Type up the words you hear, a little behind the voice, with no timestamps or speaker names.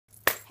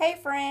Hey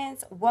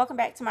friends, welcome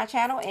back to my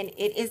channel, and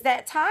it is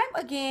that time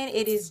again.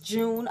 It is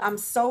June. I'm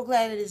so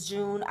glad it is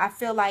June. I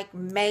feel like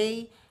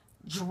May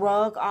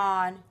drug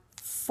on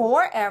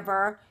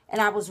forever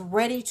and I was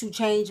ready to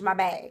change my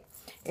bag.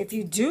 If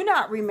you do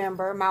not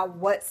remember my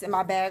what's in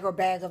my bag or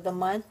bag of the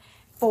month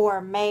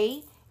for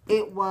May,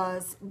 it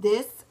was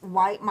this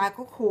white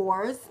Michael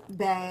Kors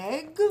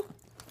bag.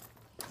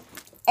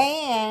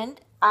 And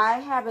I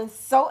have been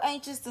so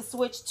anxious to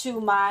switch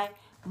to my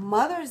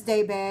Mother's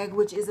Day bag,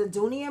 which is a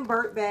Dooney and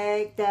Burt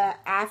bag that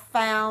I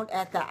found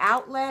at the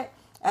outlet.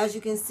 As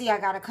you can see, I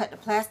got to cut the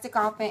plastic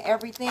off and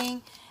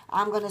everything.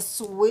 I'm going to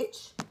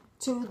switch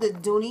to the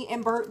Dooney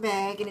and Burt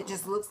bag, and it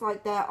just looks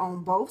like that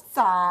on both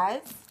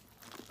sides.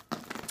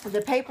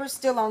 The paper's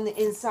still on the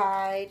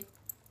inside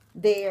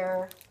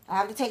there. I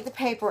have to take the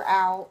paper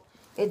out.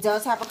 It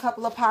does have a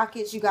couple of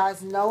pockets. You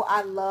guys know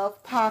I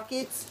love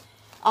pockets.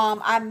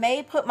 I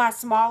may put my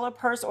smaller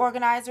purse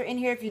organizer in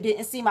here. If you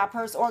didn't see my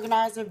purse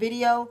organizer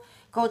video,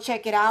 go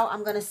check it out.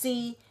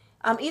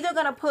 I'm either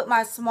going to put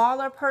my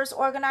smaller purse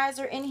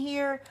organizer in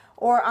here,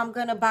 or I'm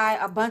going to buy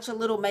a bunch of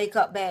little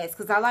makeup bags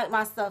because I like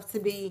my stuff to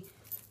be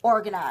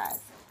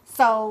organized.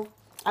 So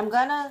I'm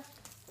going to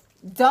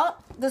dump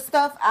the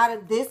stuff out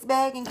of this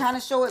bag and kind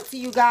of show it to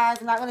you guys.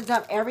 I'm not going to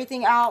dump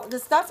everything out. The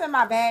stuff in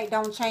my bag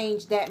don't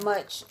change that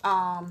much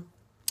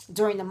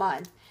during the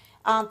month.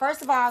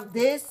 First of all,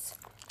 this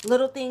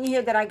little thing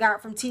here that I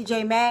got from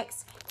TJ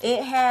Maxx,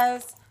 it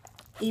has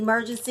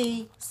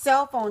emergency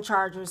cell phone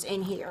chargers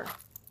in here.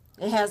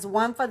 It has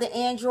one for the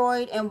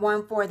Android and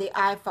one for the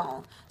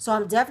iPhone. So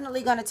I'm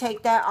definitely going to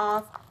take that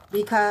off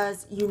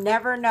because you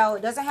never know.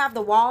 It doesn't have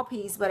the wall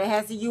piece, but it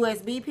has the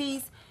USB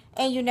piece,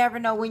 and you never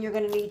know when you're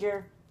going to need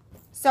your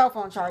cell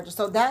phone charger.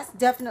 So that's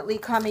definitely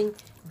coming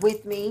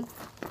with me.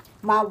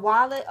 My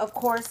wallet, of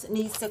course,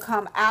 needs to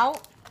come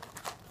out.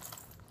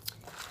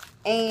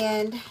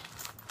 And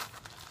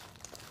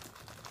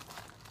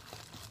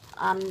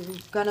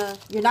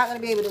you're not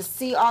gonna be able to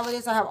see all of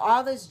this. I have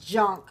all this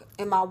junk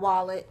in my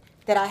wallet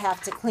that I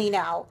have to clean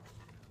out.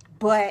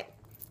 But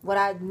what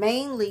I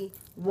mainly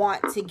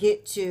want to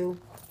get to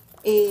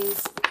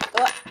is,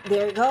 oh,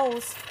 there it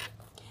goes,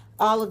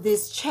 all of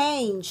this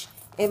change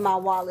in my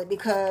wallet,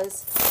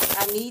 because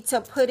I need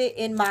to put it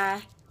in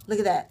my, look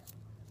at that.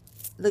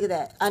 Look at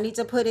that. I need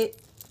to put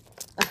it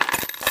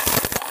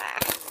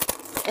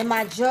in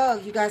my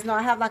jug. You guys know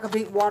I have like a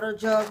big water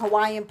jug,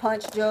 Hawaiian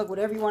punch jug,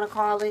 whatever you want to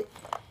call it,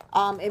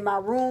 in my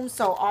room.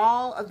 So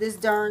all of this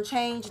darn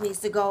change needs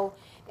to go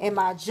in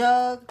my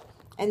jug.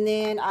 And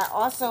then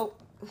I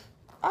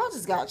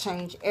just got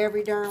change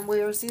every darn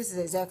where. See, this is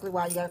exactly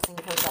why you got to clean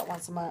your purse out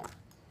once a month.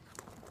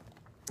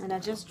 And I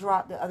just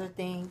dropped the other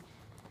thing.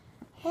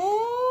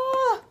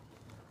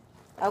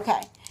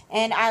 Okay.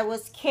 And I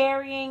was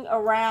carrying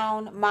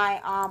around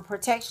my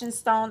protection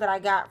stone that I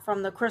got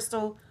from the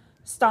crystal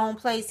stone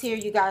place here.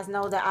 You guys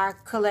know that I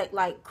collect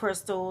like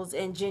crystals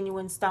and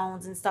genuine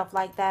stones and stuff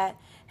like that.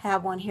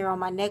 Have one here on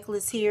my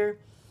necklace here.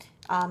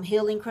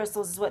 Healing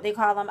crystals is what they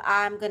call them.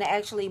 I'm going to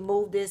actually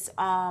move this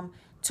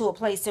to a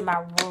place in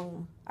my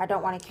room. I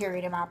don't want to carry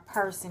it in my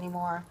purse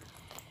anymore.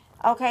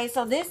 Okay,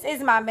 so this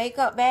is my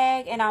makeup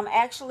bag, and I'm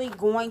actually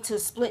going to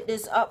split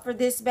this up for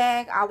this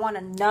bag. I want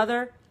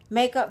another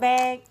makeup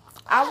bag.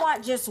 I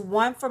want just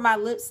one for my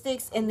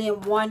lipsticks and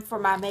then one for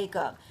my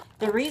makeup.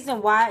 The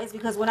reason why is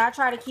because when I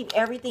try to keep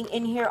everything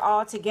in here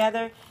all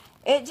together,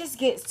 it just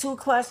gets too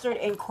clustered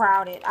and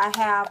crowded. I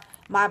have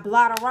my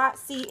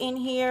Blotterazzi in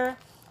here.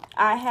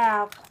 I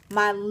have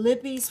my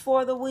lippies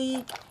for the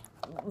week.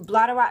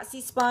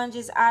 Blotterazzi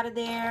sponges out of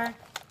there.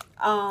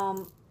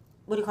 What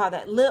do you call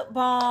that? Lip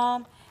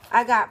balm.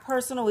 I got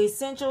personal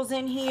essentials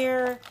in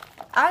here.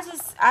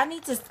 I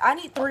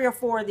need 3 or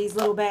 4 of these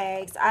little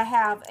bags. I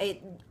have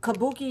a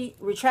Kabuki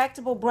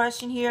retractable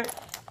brush in here.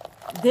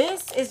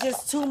 This is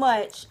just too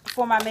much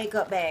for my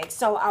makeup bag.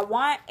 So I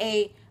want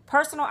a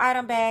personal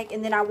item bag,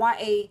 and then I want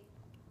a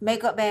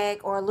makeup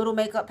bag or a little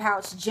makeup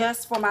pouch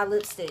just for my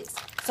lipsticks.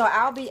 So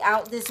I'll be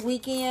out this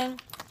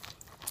weekend.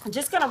 I'm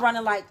just going to run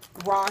in like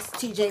Ross,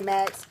 TJ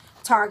Maxx,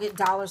 Target,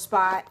 Dollar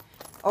Spot,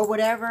 or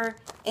whatever.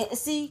 And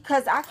see,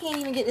 because I can't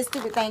even get this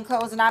stupid thing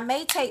closed. And I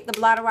may take the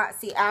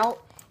Blotterazzi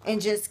out and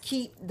just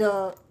keep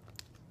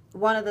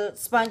one of the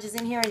sponges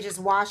in here and just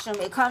wash them.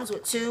 It comes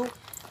with 2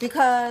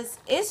 because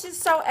it's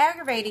just so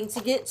aggravating to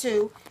get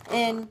to.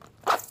 And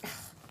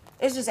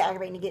it's just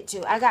aggravating to get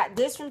to. I got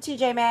this from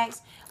TJ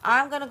Maxx.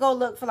 I'm going to go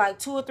look for like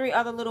 2 or 3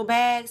 other little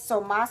bags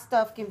so my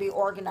stuff can be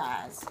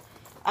organized.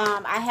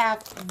 I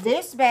have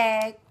this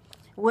bag,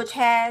 which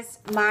has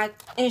my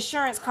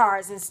insurance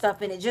cards and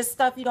stuff in it. Just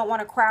stuff you don't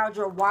want to crowd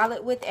your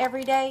wallet with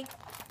every day.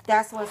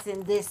 That's what's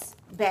in this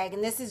bag.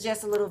 And this is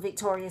just a little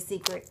Victoria's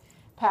Secret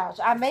pouch.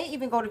 I may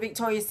even go to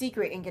Victoria's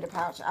Secret and get a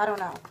pouch. I don't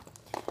know.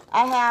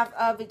 I have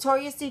a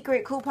Victoria's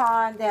Secret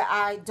coupon that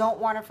I don't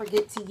want to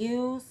forget to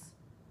use.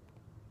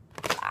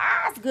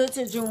 It's good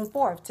till June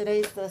 4th.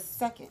 Today's the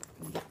 2nd.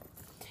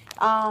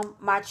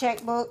 My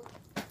checkbook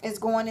is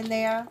going in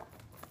there.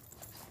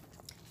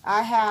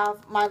 I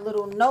have my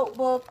little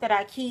notebook that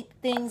I keep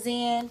things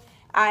in.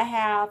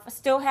 I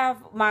still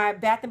have my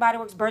Bath & Body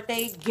Works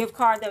birthday gift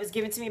card that was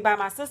given to me by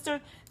my sister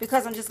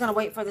because I'm just going to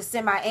wait for the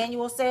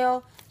semi-annual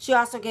sale. She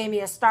also gave me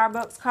a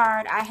Starbucks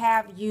card. I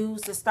have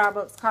used the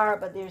Starbucks card,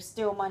 but there's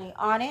still money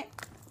on it.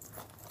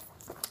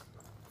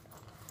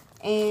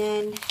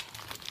 And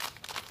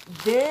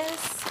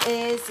this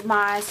is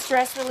my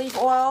stress relief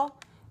oil.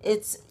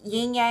 It's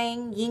Yin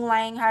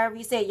Yang, however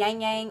you say it,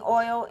 Yang Yang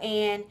oil.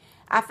 And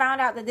I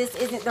found out that this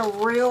isn't the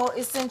real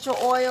essential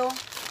oil,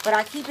 but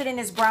I keep it in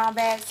this brown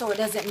bag so it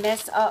doesn't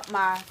mess up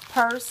my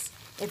purse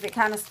if it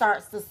kind of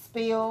starts to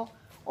spill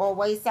or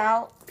waste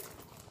out.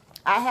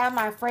 I have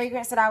my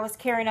fragrance that I was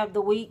carrying of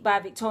the week by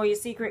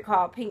Victoria's Secret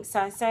called Pink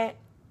Sunset.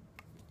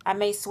 I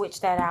may switch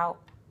that out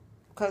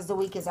because the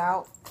week is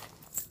out.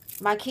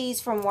 My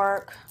keys from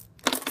work.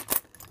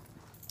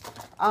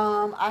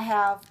 I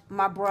have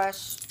my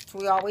brush.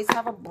 We always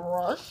have a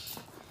brush.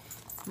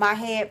 My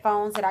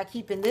headphones that I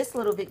keep in this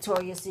little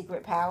Victoria's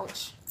Secret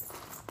pouch.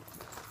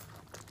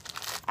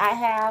 I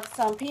have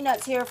some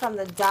peanuts here from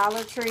the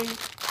Dollar Tree.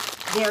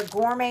 They're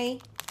gourmet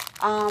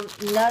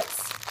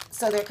nuts,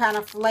 so they're kind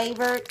of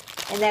flavored.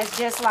 And that's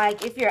just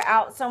like if you're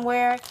out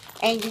somewhere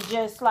and you're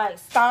just like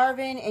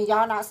starving and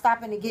y'all not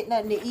stopping to get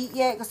nothing to eat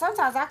yet. Because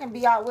sometimes I can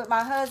be out with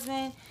my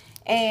husband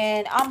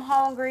and I'm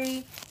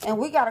hungry and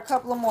we got a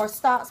couple of more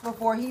stops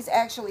before he's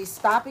actually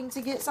stopping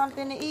to get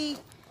something to eat.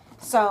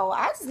 So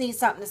I just need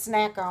something to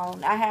snack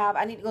on.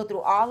 I need to go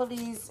through all of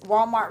these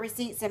Walmart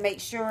receipts and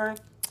make sure,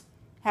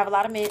 have a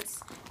lot of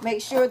mints,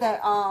 make sure that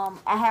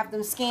I have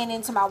them scanned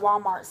into my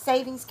Walmart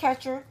savings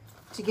catcher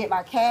to get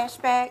my cash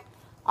back.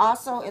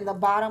 Also in the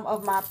bottom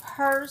of my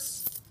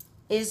purse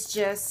is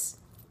just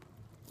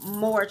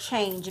more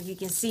change, if you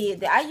can see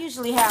it. I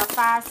usually have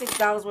 $5,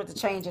 $6 worth of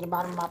change in the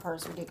bottom of my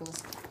purse.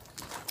 Ridiculous.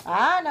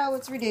 I know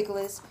it's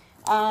ridiculous.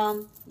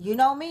 You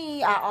know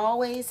me, I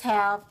always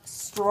have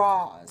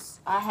straws.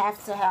 I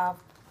have to have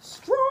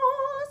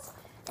straws.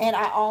 And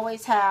I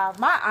always have,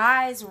 my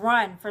eyes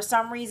run for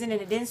some reason,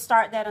 and it didn't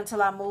start that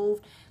until I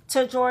moved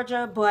to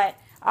Georgia, but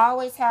I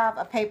always have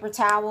a paper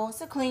towel. It's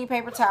a clean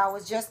paper towel.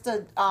 It's just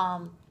a,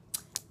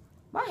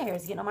 my hair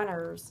is getting on my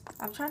nerves.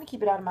 I'm trying to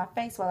keep it out of my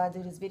face while I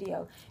do this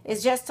video.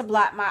 It's just to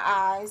block my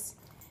eyes.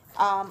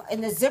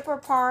 In the zipper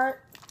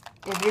part,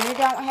 if you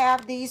don't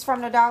have these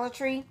from the Dollar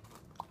Tree,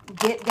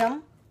 get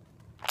them.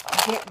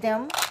 Get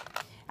them.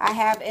 I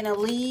have in a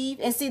leave.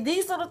 And see,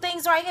 these little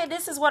things right here,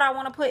 this is what I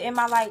want to put in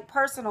my, like,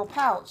 personal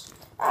pouch.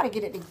 I gotta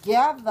get it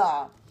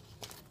together.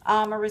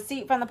 A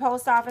receipt from the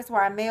post office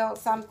where I mailed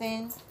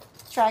something,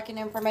 tracking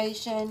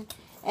information.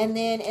 And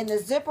then in the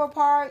zipper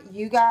part,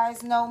 you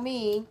guys know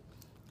me,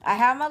 I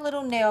have my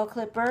little nail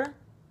clipper.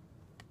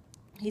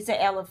 He's an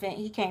elephant.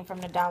 He came from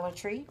the Dollar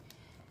Tree.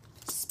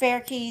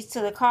 Spare keys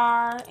to the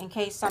car in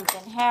case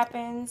something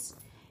happens.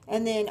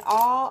 And then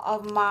all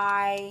of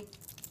my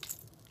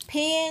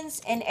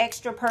pens and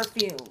extra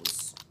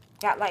perfumes.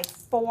 Got like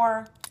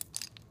 4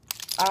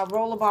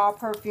 rollerball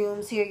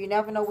perfumes here. You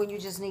never know when you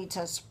just need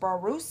to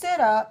spruce it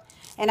up.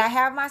 And I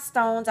have my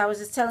stones. I was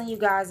just telling you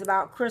guys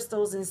about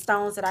crystals and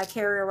stones that I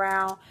carry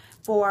around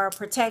for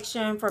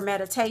protection, for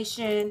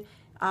meditation.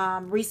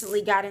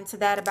 Recently got into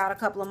that about a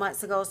couple of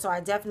months ago. So I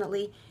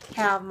definitely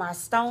have my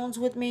stones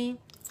with me.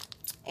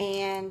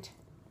 And,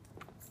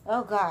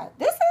 oh God,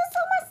 this is so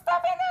much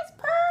stuff in this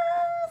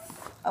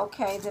purse.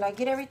 Okay, did I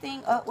get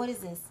everything? Oh, what is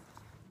this?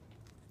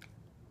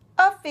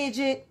 A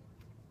fidget.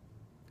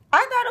 I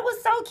thought it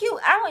was so cute.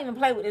 I don't even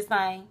play with this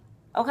thing.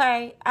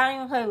 Okay? I don't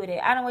even play with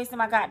it. I don't waste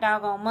my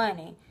doggone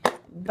money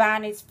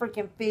buying this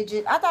freaking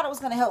fidget. I thought it was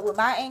going to help with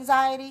my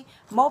anxiety.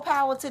 More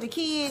power to the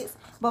kids.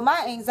 But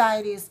my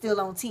anxiety is still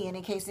on 10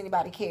 in case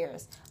anybody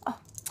cares. Oh,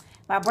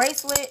 my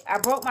bracelet. I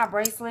broke my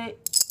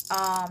bracelet.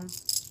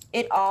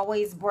 It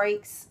always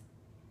breaks.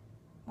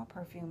 What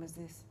perfume is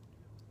this?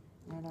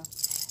 I don't know.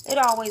 It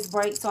always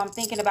breaks, so I'm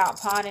thinking about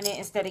pawning it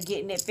instead of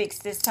getting it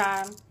fixed this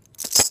time.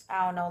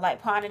 I don't know,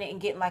 like pawning it and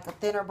getting like a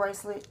thinner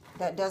bracelet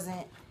that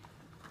doesn't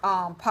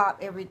pop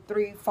every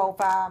 3, 4,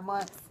 5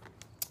 months.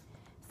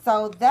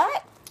 So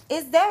that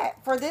is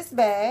that for this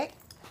bag.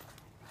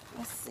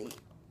 Let's see.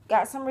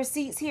 Got some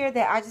receipts here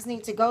that I just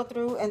need to go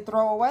through and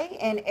throw away,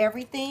 and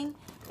everything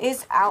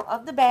is out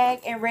of the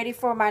bag and ready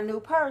for my new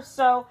purse.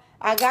 So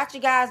I got you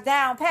guys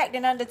down packed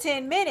in under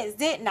 10 minutes,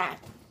 didn't I?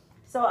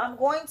 So I'm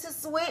going to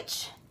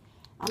switch.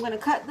 I'm going to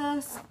cut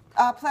the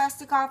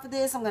plastic off of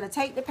this. I'm going to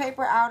take the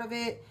paper out of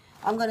it.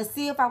 I'm going to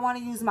see if I want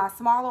to use my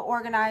smaller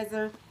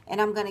organizer. And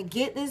I'm going to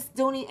get this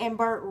Dooney &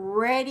 Bourke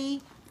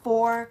ready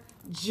for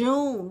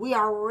June. We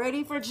are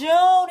ready for June,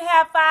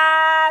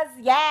 Heifies.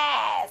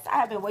 Yes. I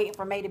have been waiting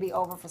for May to be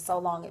over for so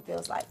long, it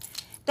feels like.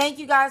 Thank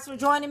you guys for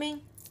joining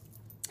me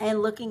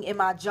and looking in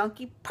my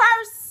junky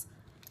purse.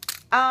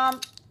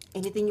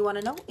 Anything you want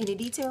to know, any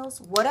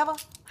details, whatever,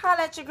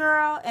 holla at your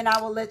girl and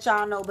I will let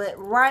y'all know. But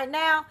right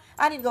now,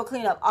 I need to go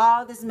clean up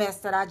all this mess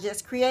that I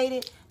just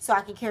created so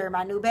I can carry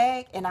my new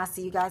bag. And I'll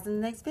see you guys in the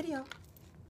next video.